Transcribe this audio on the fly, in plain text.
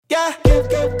Yeah, keep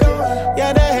going.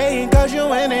 Yeah, they hating cause you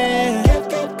winning.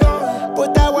 Keep going.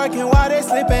 Put that work in while they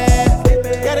sleeping.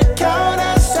 Yeah, the count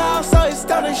us out, so it's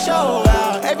gonna show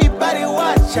out. Everybody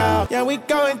watch out. Yeah, we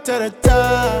going to the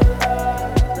top.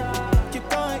 Keep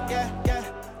going,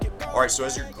 yeah. Keep going. All right, so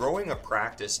as you're growing a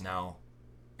practice now,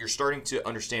 you're starting to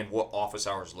understand what office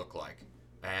hours look like.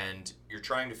 And you're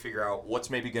trying to figure out what's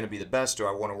maybe going to be the best. Do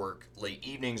I want to work late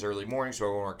evenings, early mornings? Do I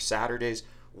want to work Saturdays?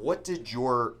 What did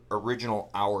your original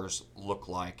hours look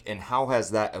like, and how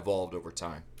has that evolved over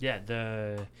time? Yeah,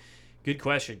 good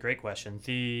question. Great question.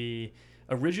 The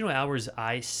original hours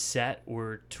I set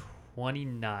were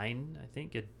 29, I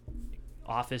think,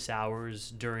 office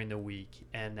hours during the week,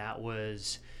 and that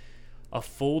was a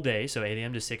full day, so 8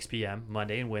 a.m. to 6 p.m.,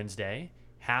 Monday and Wednesday.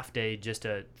 Half day, just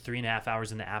 3.5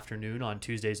 hours in the afternoon on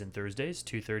Tuesdays and Thursdays,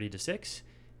 2:30 to 6.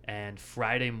 And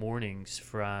Friday mornings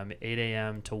from 8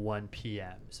 a.m. to 1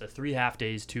 p.m. So 3 half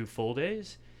days, 2 full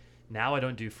days. Now I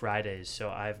don't do Fridays. So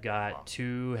I've got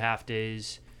 2 half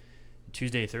days,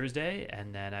 Tuesday, Thursday,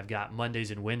 and then I've got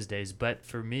Mondays and Wednesdays. But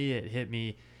for me, it hit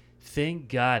me, thank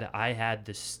God I had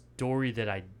the story that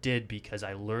I did, because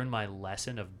I learned my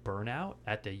lesson of burnout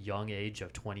at the young age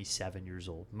of 27 years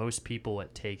old. Most people,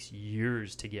 it takes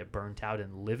years to get burnt out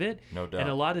and live it. No doubt. And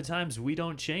a lot of times we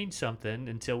don't change something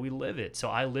until we live it. So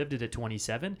I lived it at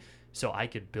 27, so I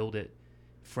could build it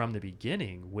from the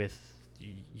beginning with,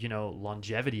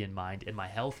 longevity in mind and my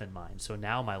health in mind. So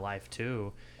now my life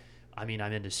too, I'm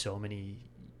into so many,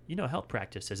 health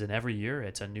practices, and every year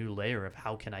it's a new layer of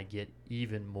how can I get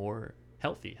even more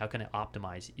healthy? How can I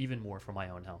optimize even more for my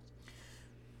own health?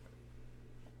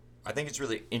 I think it's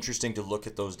really interesting to look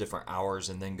at those different hours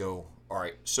and then go, all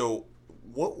right, so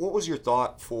what was your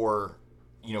thought for,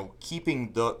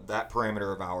 keeping that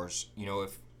parameter of hours?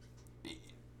 If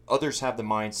others have the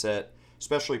mindset,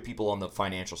 especially people on the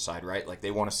financial side, right? Like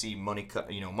they want to see money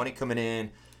coming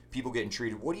in, people getting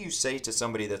treated. What do you say to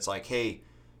somebody that's like, hey,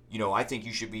 I think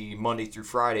you should be Monday through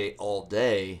Friday all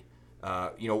day?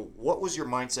 What was your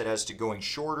mindset as to going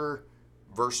shorter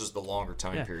versus the longer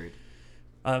time period?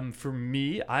 For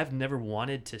me, I've never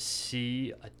wanted to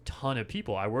see a ton of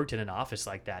people. I worked in an office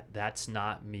like that. That's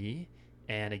not me.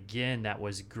 And again, that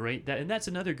was great. And that's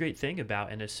another great thing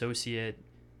about an associate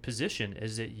position,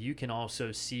 is that you can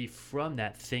also see from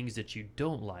that things that you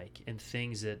don't like and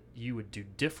things that you would do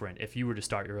different if you were to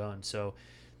start your own. So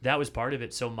that was part of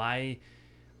it. So my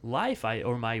life,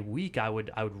 my week, I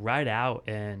would ride out,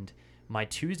 and my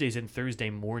Tuesdays and Thursday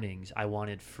mornings I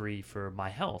wanted free for my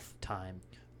health time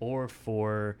or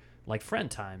for like friend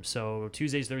time. So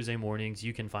Tuesdays, Thursday mornings,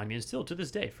 you can find me, and still to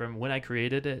this day, from when I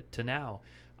created it to now,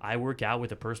 I work out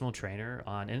with a personal trainer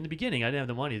and in the beginning I didn't have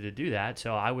the money to do that.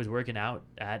 So I was working out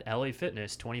at LA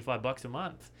Fitness, $25 a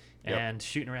month, and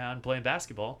shooting around playing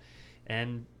basketball.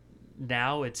 And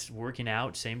now it's working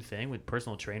out, same thing with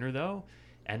personal trainer though.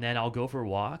 And then I'll go for a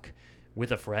walk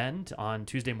with a friend on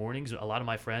Tuesday mornings. A lot of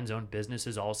my friends own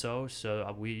businesses also.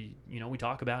 So we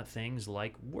talk about things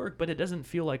like work, but it doesn't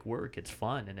feel like work. It's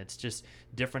fun. And it's just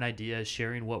different ideas,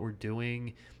 sharing what we're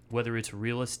doing, whether it's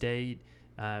real estate.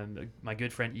 My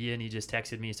good friend Ian, he just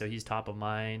texted me, so he's top of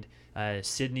mind.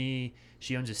 Sydney,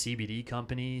 she owns a CBD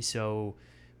company. So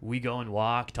we go and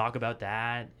walk, talk about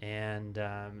that, and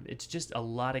it's just a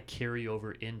lot of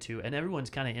carryover into, and everyone's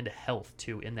kind of into health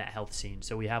too in that health scene.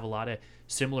 So we have a lot of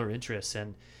similar interests,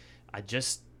 and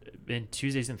and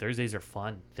Tuesdays and Thursdays are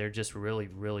fun. They're just really,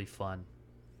 really fun.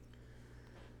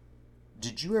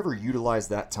 Did you ever utilize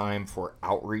that time for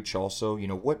outreach also?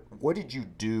 What did you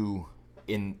do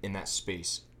in that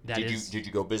space? Did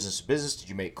you go business to business? Did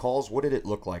you make calls? What did it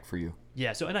look like for you?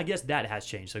 Yeah, and I guess that has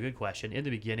changed. So good question. In the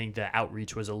beginning, the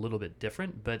outreach was a little bit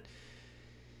different, but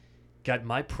God,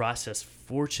 my process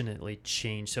fortunately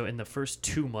changed. So in the first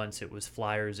 2 months, it was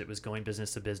flyers, it was going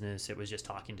business to business, it was just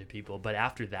talking to people. But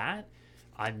after that,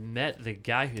 I met the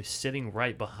guy who's sitting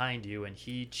right behind you, and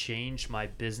he changed my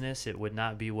business. It would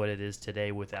not be what it is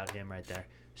today without him right there.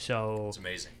 So it's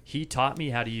amazing. He taught me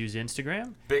how to use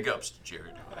Instagram. Big ups to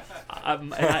Jared.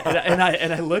 And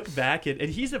I look back and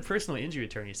he's a personal injury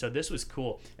attorney. So this was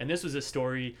cool. And this was a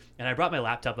story. And I brought my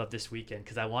laptop up this weekend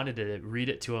because I wanted to read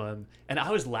it to him. And I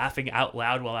was laughing out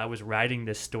loud while I was writing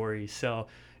this story. So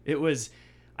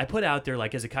I put out there,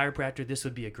 like, as a chiropractor, this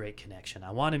would be a great connection.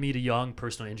 I want to meet a young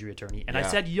personal injury attorney. And I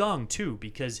said young too,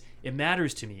 because it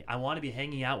matters to me. I want to be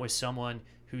hanging out with someone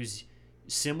who's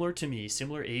similar to me,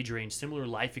 similar age range, similar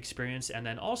life experience, and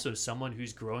then also someone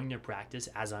who's growing their practice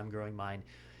as I'm growing mine.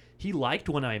 He liked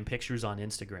when I'm in pictures on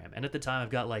Instagram, and at the time I've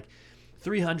got like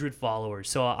 300 followers,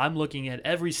 so I'm looking at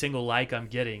every single like I'm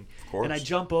getting, and I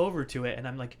jump over to it and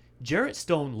I'm like, Jarrett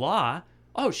Stone Law,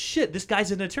 oh shit, this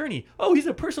guy's an attorney. Oh, he's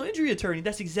a personal injury attorney.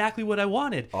 That's exactly what I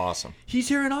wanted. Awesome. He's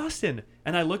here in Austin.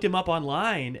 And I looked him up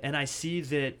online, and I see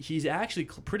that he's actually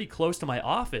pretty close to my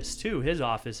office too. His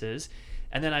office is.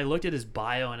 And then I looked at his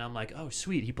bio, and I'm like, oh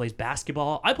sweet, he plays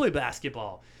basketball. I play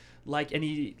basketball. Like, and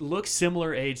he looks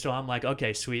similar age, so I'm like,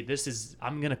 okay, sweet.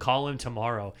 I'm gonna call him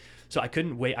tomorrow. So I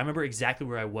couldn't wait. I remember exactly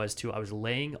where I was too. I was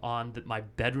laying on my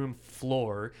bedroom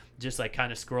floor, just like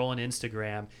kind of scrolling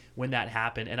Instagram when that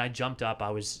happened, and I jumped up. I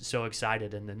was so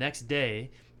excited. And the next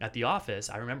day at the office,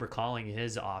 I remember calling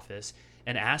his office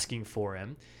and asking for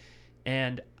him.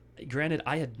 And granted,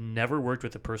 I had never worked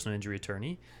with a personal injury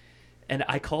attorney, and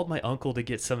I called my uncle to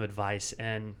get some advice,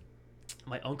 and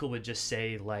my uncle would just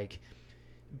say, like,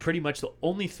 pretty much the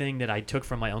only thing that I took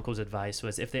from my uncle's advice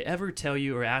was, if they ever tell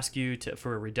you or ask you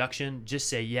for a reduction, just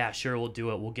say, yeah, sure, we'll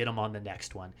do it. We'll get them on the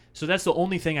next one. So that's the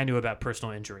only thing I knew about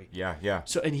personal injury. Yeah.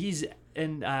 So,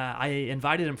 I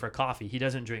invited him for coffee. He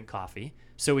doesn't drink coffee.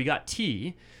 So we got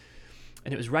tea,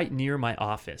 and it was right near my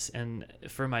office. And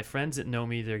for my friends that know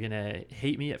me, they're going to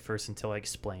hate me at first until I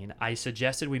explain. I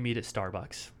suggested we meet at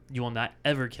Starbucks. You will not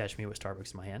ever catch me with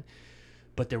Starbucks in my hand.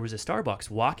 But there was a Starbucks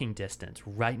walking distance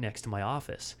right next to my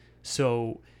office.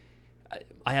 So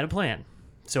I had a plan.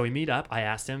 So we meet up. I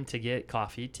asked him to get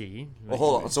coffee, tea. Well,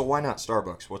 hold on. So why not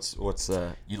Starbucks? What's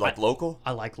you like local?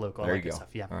 I like local. There I like you go. Stuff.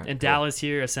 Yeah. All right, in cool. Dallas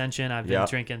here, Ascension. I've been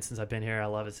drinking since I've been here. I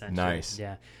love Ascension. Nice.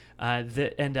 Yeah.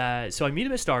 So I meet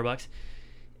him at Starbucks,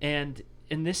 and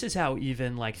this is how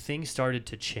even like things started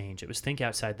to change. It was think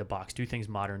outside the box, do things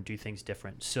modern, do things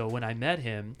different. So when I met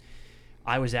him,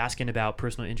 I was asking about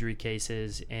personal injury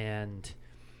cases, and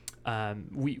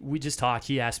we just talked.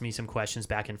 He asked me some questions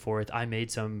back and forth. I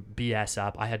made some BS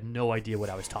up. I had no idea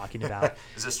what I was talking about.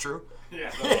 Is this true?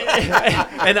 Yeah.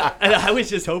 and I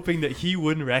was just hoping that he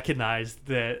wouldn't recognize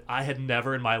that I had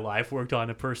never in my life worked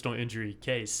on a personal injury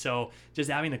case. So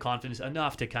just having the confidence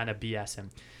enough to kind of BS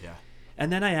him. Yeah.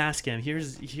 And then I ask him,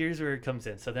 here's where it comes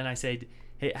in. So then I say,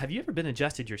 hey, have you ever been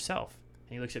adjusted yourself?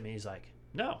 And he looks at me, he's like,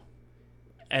 no.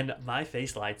 And my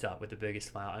face lights up with the biggest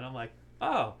smile. And I'm like,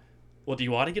 oh, well, do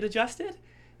you want to get adjusted?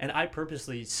 And I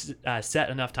purposely set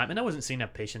enough time. And I wasn't seeing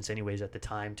enough patients anyways at the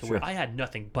time to where I had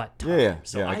nothing but time. Yeah,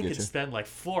 so I could you. spend like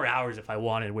 4 hours if I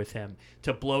wanted with him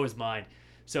to blow his mind.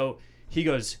 So he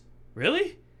goes,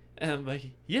 really? And I'm like,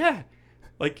 yeah.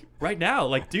 Like right now,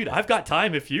 like, dude, I've got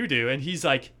time if you do. And he's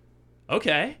like,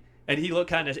 okay. And he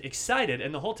looked kind of excited.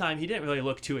 And the whole time he didn't really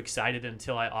look too excited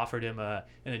until I offered him an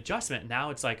adjustment. Now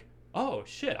it's like, oh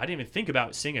shit, I didn't even think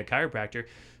about seeing a chiropractor.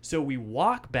 So we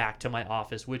walk back to my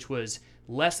office, which was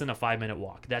less than a 5-minute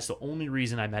walk. That's the only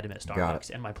reason I met him at Starbucks,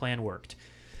 and my plan worked.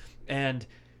 And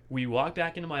we walked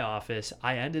back into my office.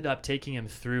 I ended up taking him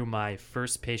through my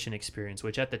first patient experience,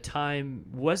 which at the time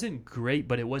wasn't great,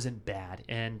 but it wasn't bad.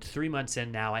 And 3 months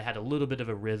in now, I had a little bit of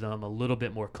a rhythm, a little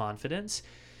bit more confidence.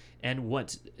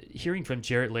 And hearing from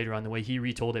Jarrett later on, the way he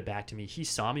retold it back to me, he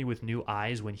saw me with new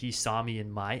eyes when he saw me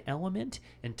in my element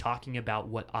and talking about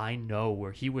what I know,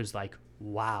 where he was like,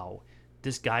 wow,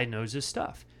 this guy knows his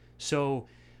stuff. So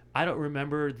I don't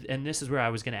remember, and this is where I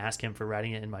was going to ask him for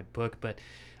writing it in my book, but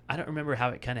I don't remember how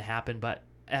it kind of happened. But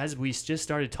as we just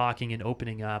started talking and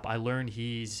opening up, I learned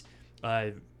he's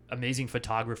an amazing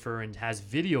photographer and has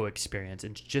video experience.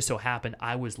 And just so happened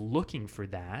I was looking for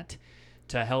that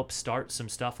to help start some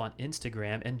stuff on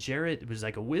Instagram. And Jarrett was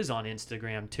like a whiz on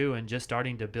Instagram too, and just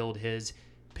starting to build his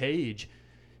page.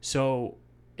 So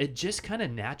it just kind of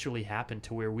naturally happened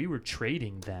to where we were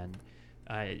trading then.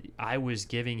 I was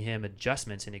giving him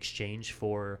adjustments in exchange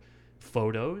for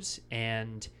photos,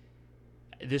 and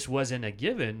this wasn't a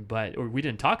given, or we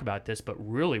didn't talk about this, but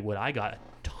really what I got a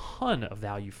ton of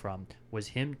value from was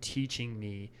him teaching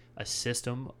me a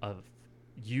system of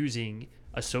using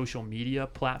a social media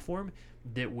platform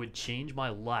that would change my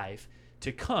life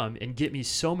to come and get me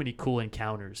so many cool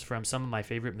encounters from some of my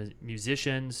favorite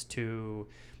musicians to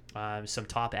some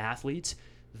top athletes.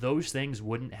 Those things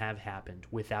wouldn't have happened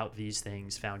without these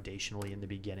things foundationally in the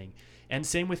beginning. And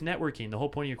same with networking. The whole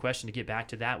point of your question, to get back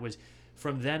to that, was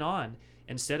from then on,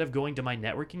 instead of going to my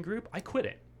networking group, I quit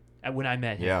it when I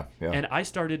met him. Yeah. And I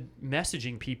started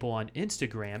messaging people on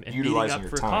Instagram and Utilizing meeting up your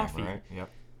for time, coffee. right? Yep.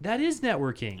 That is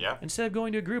networking. Yeah. Instead of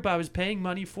going to a group I was paying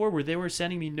money for where they were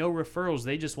sending me no referrals,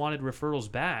 they just wanted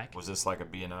referrals back. Was this like a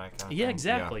BNI kind of Yeah, thing?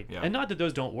 exactly. Yeah. And not that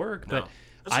those don't work, No. but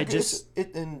I just...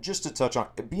 And just to touch on,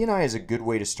 BNI is a good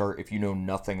way to start if you know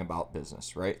nothing about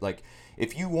business, right? Like,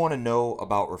 if you want to know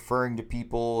about referring to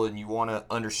people and you want to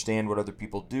understand what other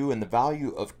people do and the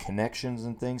value of connections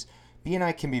and things,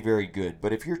 BNI can be very good.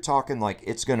 But if you're talking like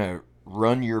it's going to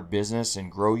run your business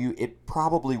and grow you, it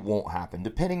probably won't happen.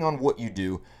 Depending on what you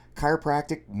do,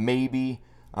 chiropractic, maybe.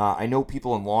 I know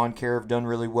people in lawn care have done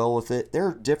really well with it. There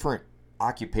are different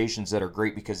occupations that are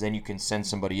great because then you can send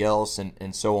somebody else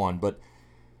and so on. But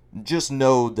just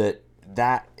know that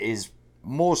that is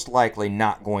most likely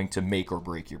not going to make or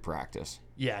break your practice.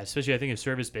 Yeah, especially I think a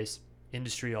service-based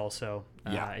industry also.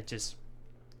 Yeah.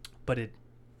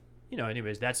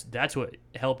 Anyways, that's what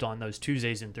helped on those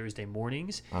Tuesdays and Thursday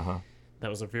mornings. Uh-huh. That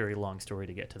was a very long story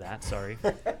to get to that. Sorry.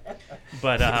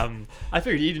 But I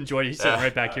figured you'd enjoy it. He's sitting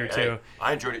right back here too.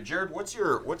 I enjoyed it. Jared, what's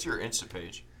your Insta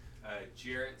page?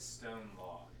 Jarrett Stone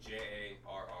Law. JarrettStone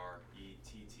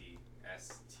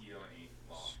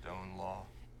Law. Stone Law.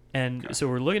 And Okay. so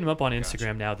we're looking him up on Instagram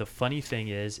Gotcha. now. The funny thing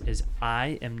is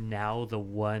I am now the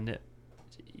one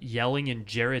yelling in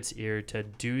Jarrett's ear to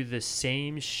do the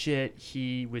same shit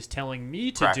he was telling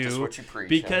me to Practice do what you preach,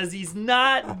 because he's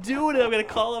not doing it. I'm going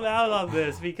to call him out on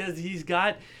this because he's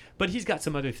got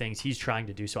some other things he's trying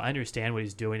to do. So I understand what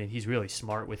he's doing, and he's really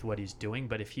smart with what he's doing.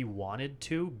 But if he wanted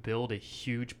to build a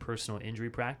huge personal injury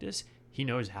practice, he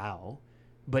knows how.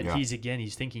 But Yeah.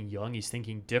 he's thinking young, he's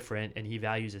thinking different, and he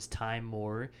values his time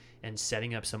more and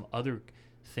setting up some other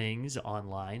things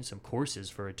online, some courses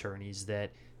for attorneys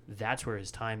that's where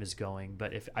his time is going.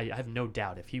 But if I have no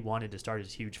doubt if he wanted to start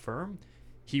his huge firm,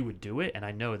 he would do it, and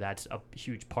I know that's a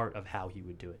huge part of how he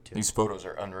would do it too. These photos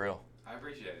are unreal. I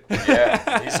appreciate it.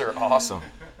 Yeah, these are awesome.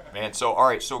 Man, so all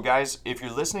right, so guys, if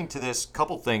you're listening to this,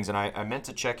 couple things, and I meant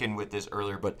to check in with this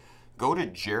earlier, but go to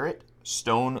Jarrett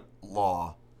Stone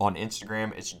Law on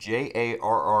Instagram. It's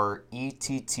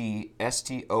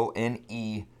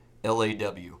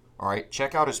JarrettStoneLaw. All right,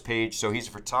 check out his page. So he's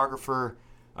a photographer,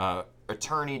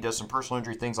 attorney, does some personal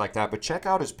injury things like that. But check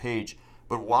out his page.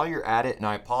 But while you're at it, and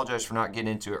I apologize for not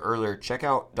getting into it earlier, check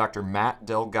out Dr. Matt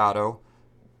Delgado.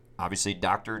 Obviously,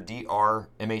 Dr.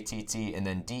 D-R-M-A-T-T, and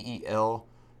then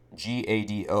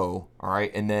D-E-L-G-A-D-O. All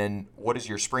right, and then what is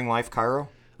your Spring Life Chiro?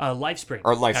 Lifespring.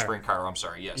 Or Lifespring Chiro, I'm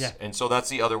sorry, yes. Yeah. And so that's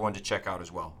the other one to check out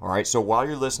as well. All right, so while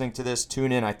you're listening to this,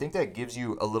 tune in. I think that gives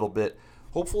you a little bit.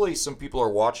 Hopefully some people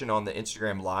are watching on the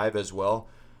Instagram Live as well.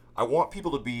 I want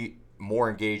people to be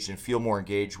more engaged and feel more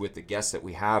engaged with the guests that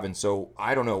we have. And so,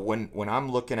 I don't know, when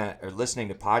I'm looking at or listening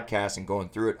to podcasts and going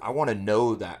through it, I want to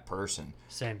know that person.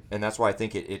 Same. And that's why I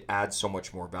think it adds so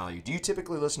much more value. Do you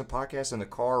typically listen to podcasts in the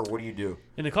car, or what do you do?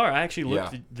 In the car, I actually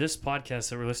looked Yeah. this podcast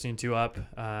that we're listening to up.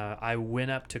 I went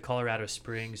up to Colorado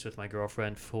Springs with my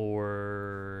girlfriend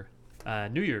for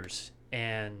New Year's,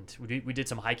 and we did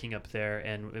some hiking up there,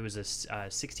 and it was a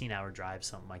 16-hour drive,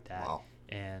 something like that. Wow.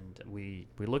 And we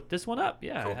looked this one up.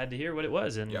 Yeah, Cool. I had to hear what it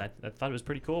was, and Yeah. I thought it was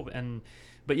pretty cool.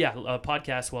 But yeah, a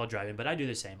podcast while driving. But I do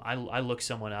the same. I look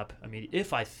someone up. I mean,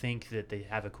 if I think that they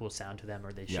have a cool sound to them,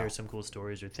 or they share Yeah. some cool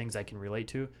stories or things I can relate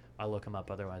to, I look them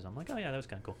up. Otherwise, I'm like, oh yeah, that was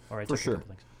kind of cool. All right, For sure.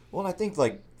 Well, and I think,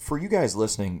 like, for you guys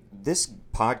listening, this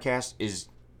podcast is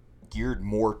geared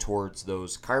more towards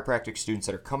those chiropractic students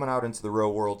that are coming out into the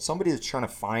real world, somebody that's trying to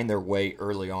find their way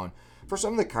early on. For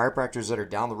some of the chiropractors that are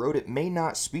down the road, it may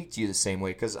not speak to you the same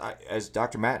way, because as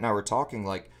Dr. Matt and I were talking,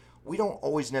 like, we don't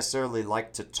always necessarily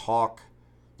like to talk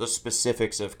the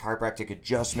specifics of chiropractic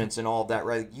adjustments and all of that,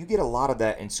 right? You get a lot of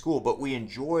that in school, but we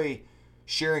enjoy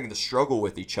sharing the struggle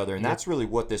with each other, and that's really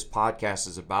what this podcast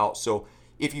is about. So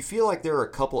if you feel like there are a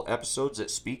couple episodes that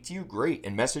speak to you, great,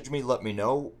 and message me, let me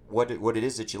know what it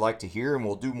is that you like to hear, and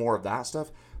we'll do more of that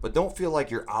stuff. But don't feel like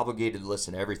you're obligated to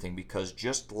listen to everything, because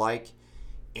just like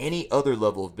any other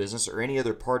level of business or any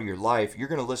other part of your life, you're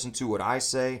going to listen to what I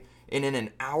say, and in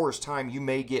an hour's time, you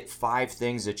may get 5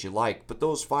 things that you like, but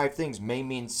those 5 things may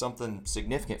mean something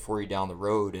significant for you down the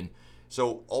road. And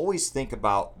so always think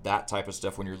about that type of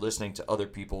stuff when you're listening to other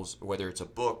people's, whether it's a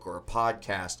book or a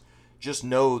podcast. Just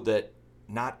know that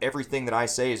not everything that I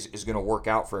say is going to work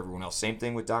out for everyone else. Same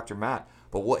thing with Dr. Matt.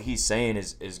 But what he's saying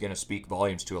is going to speak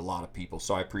volumes to a lot of people.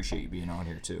 So I appreciate you being on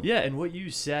here too. Yeah, and what you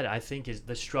said, I think, is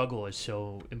the struggle is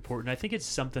so important. I think it's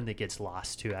something that gets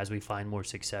lost too as we find more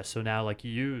success. So now, like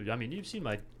you've seen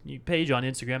my page on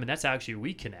Instagram, and that's actually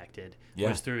we connected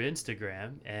was through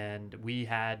Instagram, and we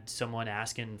had someone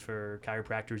asking for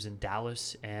chiropractors in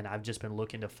Dallas, and I've just been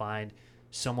looking to find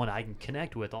someone I can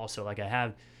connect with. Also, like I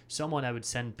have someone I would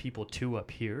send people to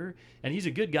up here, and he's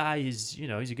a good guy. He's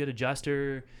a good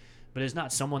adjuster. But it's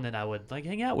not someone that I would like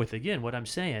hang out with, again, what I'm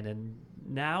saying. And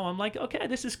now I'm like, okay,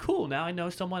 this is cool. Now I know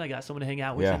someone. I got someone to hang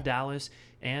out with in Dallas,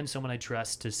 and someone I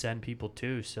trust to send people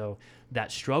to. So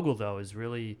that struggle, though, is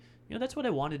really, that's what I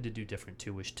wanted to do different,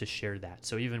 too, was to share that.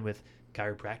 So even with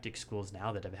chiropractic schools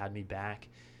now that have had me back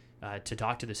to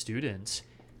talk to the students,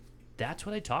 that's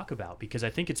what I talk about, because I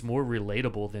think it's more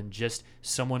relatable than just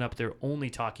someone up there only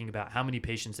talking about how many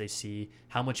patients they see,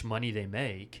 how much money they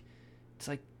make. It's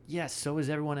like, yes, so is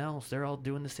everyone else. They're all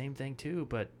doing the same thing too,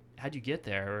 but how'd you get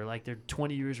there? Or like they're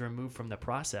 20 years removed from the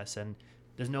process and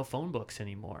there's no phone books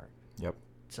anymore. Yep.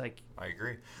 It's like, I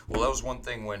agree. Well, that was one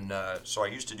thing when, so I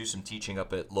used to do some teaching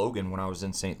up at Logan when I was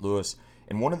in St. Louis.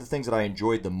 And one of the things that I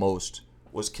enjoyed the most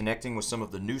was connecting with some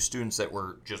of the new students that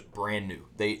were just brand new.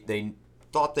 They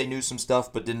thought they knew some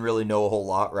stuff, but didn't really know a whole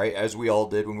lot, right? As we all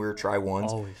did when we were try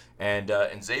ones. always. And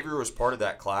Xavier was part of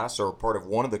that class, or part of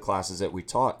one of the classes that we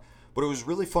taught. But it was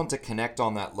really fun to connect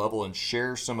on that level and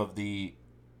share some of the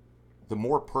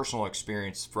more personal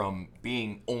experience from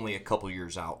being only a couple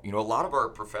years out. You know, a lot of our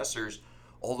professors,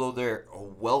 although they're a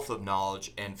wealth of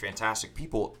knowledge and fantastic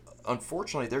people,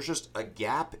 unfortunately, there's just a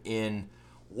gap in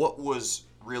what was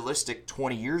realistic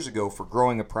 20 years ago for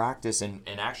growing a practice and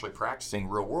actually practicing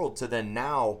real world to then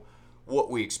now what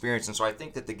we experience. And so I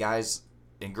think that the guys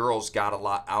and girls got a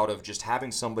lot out of just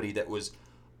having somebody that was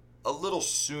a little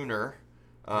sooner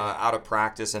out of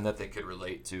practice and that they could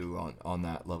relate to on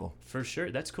that level. For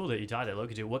sure. That's cool that you taught at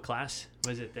Logan. What class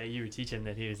was it that you were teaching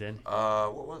that he was in?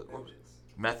 What was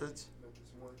Methods?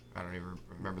 I don't even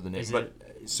remember the name. Is but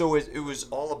so it was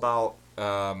all about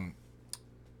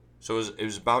it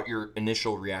was about your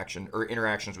initial reaction or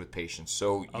interactions with patients.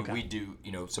 So Okay. we do,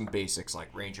 some basics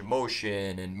like range of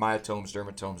motion and myotomes,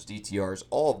 dermatomes, DTRs,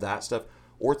 all of that stuff,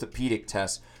 orthopedic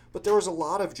tests. But there was a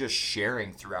lot of just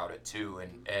sharing throughout it too.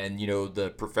 And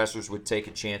the professors would take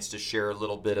a chance to share a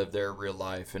little bit of their real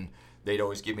life, and they'd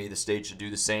always give me the stage to do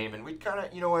the same. And we'd kind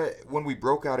of, when we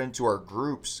broke out into our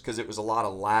groups, because it was a lot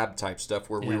of lab type stuff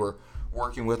where we were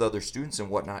working with other students and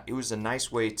whatnot, it was a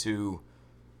nice way to,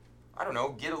 I don't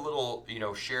know, get a little,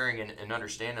 sharing and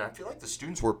understanding. I feel like the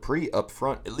students were pretty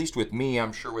upfront, at least with me,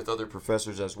 I'm sure with other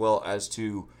professors as well, as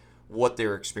to what they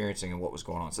were experiencing and what was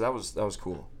going on. So that was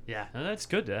cool. Yeah, no, that's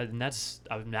good. And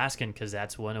I'm asking because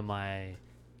that's one of my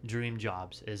dream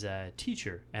jobs is a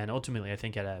teacher, and ultimately I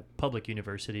think at a public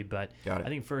university, but Got it. I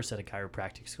think first at a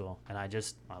chiropractic school, and I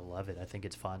love it. I think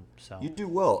it's fun. So You do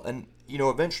well. And,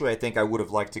 eventually I think I would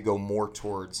have liked to go more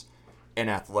towards an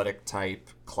athletic type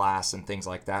class and things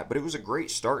like that. But it was a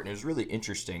great start, and it was really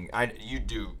interesting. You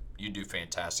do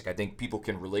fantastic. I think people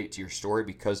can relate to your story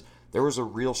because there was a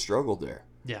real struggle there.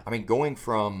 yeah, I mean, going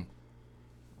from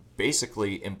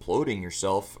basically imploding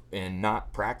yourself and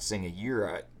not practicing a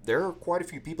year, there are quite a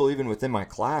few people even within my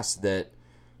class that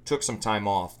took some time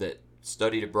off, that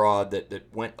studied abroad,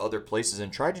 that went other places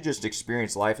and tried to just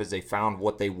experience life as they found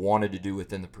what they wanted to do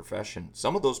within the profession.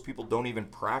 Some of those people don't even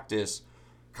practice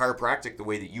chiropractic the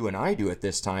way that you and I do at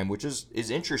this time, which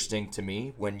is interesting to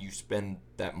me when you spend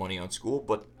that money on school.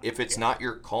 But if it's not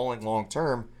your calling long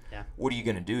term, what are you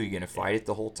going to do? You're going to fight it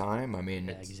the whole time? I mean,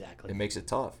 exactly. It makes it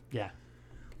tough. Yeah.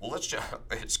 Well,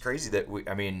 it's crazy that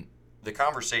the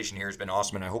conversation here has been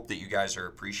awesome, and I hope that you guys are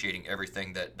appreciating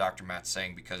everything that Dr. Matt's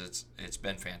saying because it's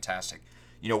been fantastic.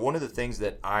 One of the things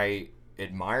that I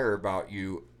admire about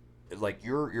you, like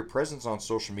your presence on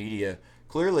social media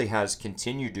clearly has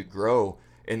continued to grow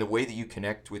in the way that you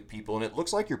connect with people, and it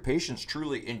looks like your patients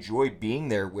truly enjoy being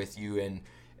there with you and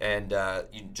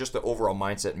just the overall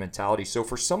mindset and mentality. So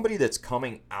for somebody that's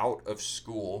coming out of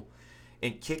school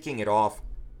and kicking it off,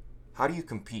 how do you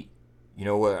compete?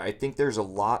 I think there's a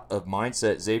lot of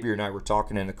mindset. Xavier and I were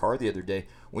talking in the car the other day.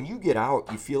 When you get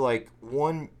out, you feel like,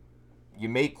 one, you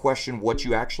may question what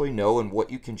you actually know and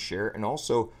what you can share. And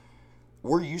also,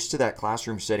 we're used to that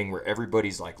classroom setting where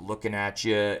everybody's like looking at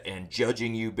you and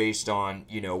judging you based on,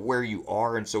 where you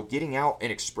are. And so getting out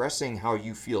and expressing how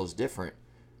you feel is different.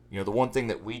 The one thing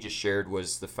that we just shared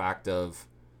was the fact of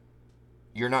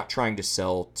you're not trying to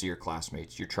sell to your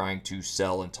classmates. You're trying to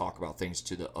sell and talk about things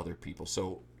to the other people.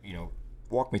 So,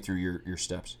 walk me through your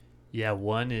steps. Yeah,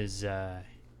 one is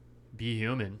be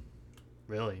human,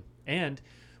 really. And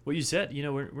what you said,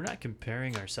 we're not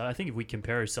comparing ourselves. I think if we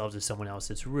compare ourselves to someone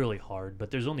else, it's really hard.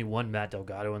 But there's only one Matt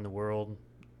Delgado in the world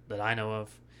that I know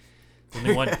of.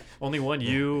 Only one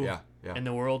you in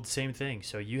the world, same thing.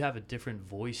 So you have a different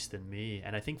voice than me.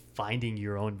 And I think finding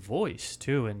your own voice,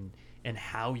 too, and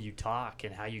how you talk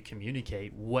and how you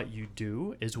communicate what you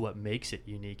do is what makes it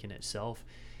unique in itself.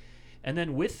 And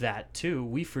then with that, too,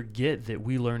 we forget that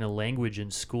we learn a language in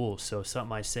school. So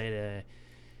something I say to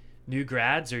new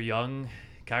grads or young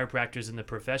chiropractors in the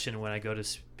profession when I go to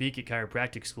speak at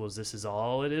chiropractic schools, this is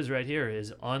all it is right here,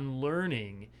 is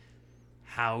unlearning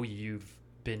how you've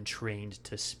been trained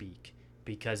to speak.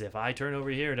 Because if I turn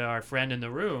over here to our friend in the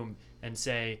room and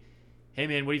say, hey,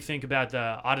 man, what do you think about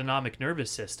the autonomic nervous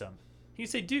system? You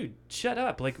say, dude, shut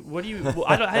up. Like, what do you,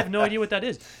 I have no idea what that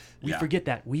is. We forget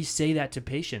that. We say that to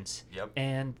patients. Yep.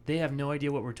 And they have no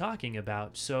idea what we're talking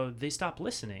about. So they stop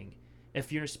listening.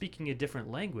 If you're speaking a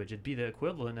different language, it'd be the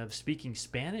equivalent of speaking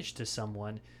Spanish to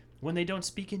someone. When they don't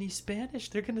speak any Spanish,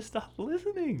 they're going to stop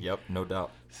listening. Yep, no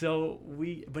doubt. So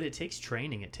but it takes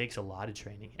training. It takes a lot of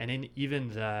training. And in even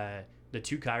the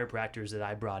 2 chiropractors that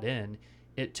I brought in,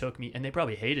 it took me, and they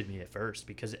probably hated me at first,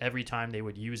 because every time they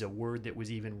would use a word that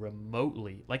was even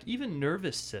remotely, like even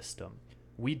nervous system,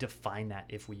 we define that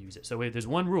if we use it. So there's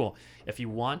one rule. If you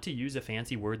want to use a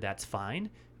fancy word, that's fine,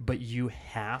 but you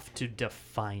have to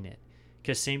define it.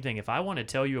 Because same thing, if I want to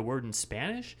tell you a word in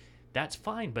Spanish, that's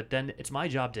fine, but then it's my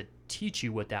job to teach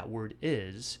you what that word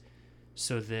is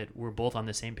so that we're both on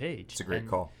the same page. It's a great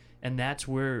call. And that's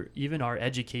where even our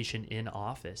education in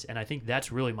office, and I think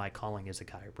that's really my calling as a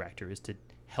chiropractor, is to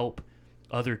help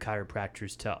other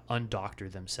chiropractors to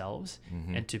undoctor themselves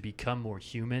and to become more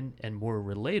human and more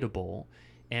relatable,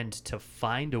 and to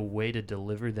find a way to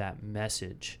deliver that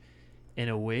message in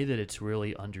a way that it's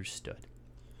really understood.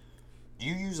 Do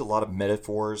you use a lot of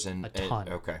metaphors and A ton.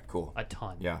 Okay, cool. A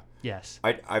ton. Yeah. Yes.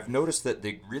 I've noticed that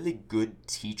the really good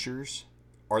teachers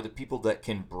are the people that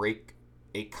can break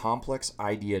a complex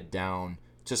idea down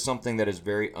to something that is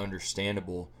very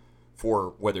understandable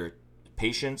for whether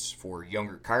patients, for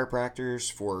younger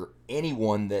chiropractors, for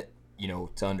anyone that,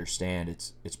 to understand.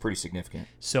 It's pretty significant.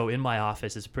 So in my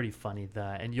office, it's pretty funny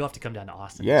and you'll have to come down to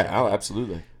Austin. Yeah,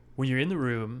 absolutely. When you're in the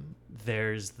room,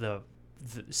 there's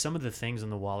some of the things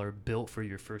on the wall are built for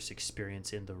your first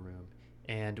experience in the room.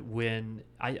 And when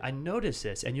I notice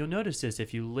this, and you'll notice this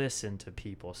if you listen to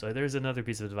people. So there's another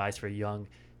piece of advice for young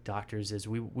doctors is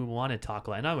we want to talk a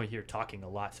lot. And I'm here talking a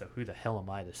lot, so who the hell am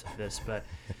I to say this? But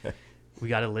we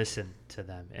got to listen to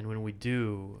them. And when we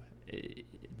do,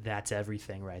 that's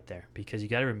everything right there. Because you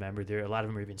got to remember, a lot of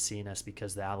them are even seeing us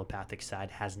because the allopathic side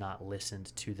has not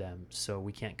listened to them. So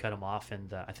we can't cut them off in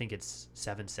I think it's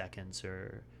 7 seconds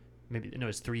or maybe, no,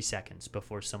 it's 3 seconds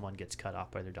before someone gets cut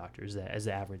off by their doctor as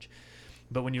the average.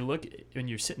 But when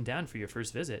you're sitting down for your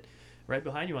first visit, right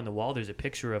behind you on the wall, there's a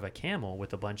picture of a camel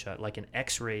with a bunch of, like an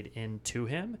x-rayed into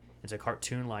him. It's a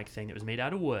cartoon-like thing that was made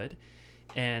out of wood,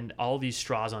 and all these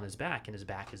straws on his back, and his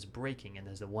back is breaking, and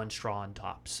there's the one straw on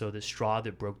top. So the straw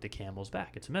that broke the camel's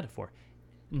back, it's a metaphor.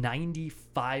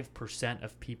 95%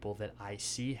 of people that I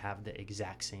see have the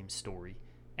exact same story,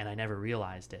 and I never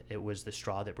realized it. It was the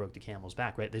straw that broke the camel's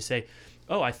back, right? They say,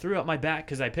 oh, I threw out my back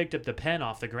because I picked up the pen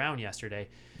off the ground yesterday.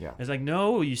 Yeah. It's like,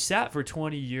 no, you sat for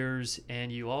 20 years,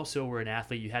 and you also were an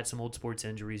athlete. You had some old sports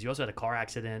injuries. You also had a car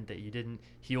accident that you didn't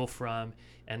heal from.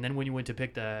 And then when you went to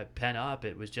pick the pen up,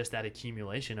 it was just that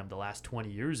accumulation of the last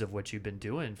 20 years of what you've been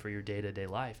doing for your day-to-day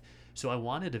life. So I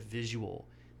wanted a visual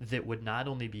that would not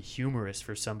only be humorous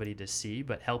for somebody to see,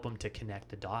 but help them to connect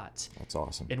the dots. That's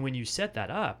awesome. And when you set that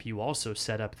up, you also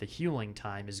set up the healing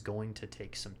time is going to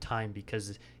take some time,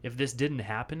 because if this didn't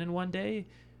happen in one day,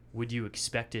 would you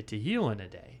expect it to heal in a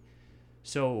day?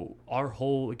 So our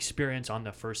whole experience on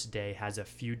the first day has a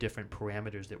few different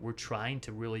parameters that we're trying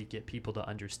to really get people to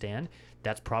understand.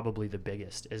 That's probably the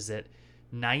biggest, is that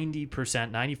 90%,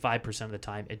 95% of the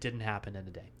time, it didn't happen in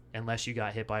a day. Unless you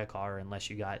got hit by a car, or unless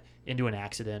you got into an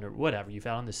accident or whatever, you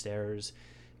fell on the stairs,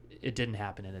 it didn't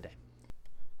happen in a day.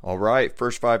 All right,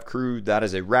 First Five crew, that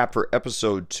is a wrap for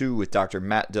episode 2 with Dr.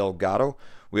 Matt Delgado.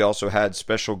 We also had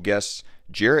special guests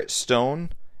Jarrett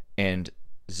Stone and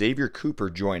Xavier Cooper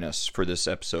join us for this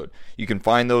episode. You can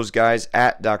find those guys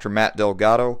at Dr. Matt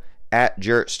Delgado, at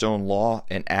Jarrett Stone Law,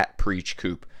 and at Preach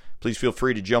Coop. Please feel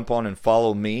free to jump on and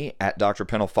follow me at Dr.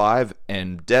 Pennell 5,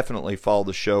 and definitely follow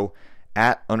the show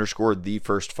at _the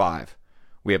first 5.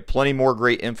 We have plenty more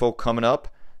great info coming up.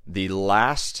 The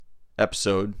last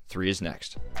episode 3 is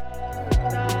next.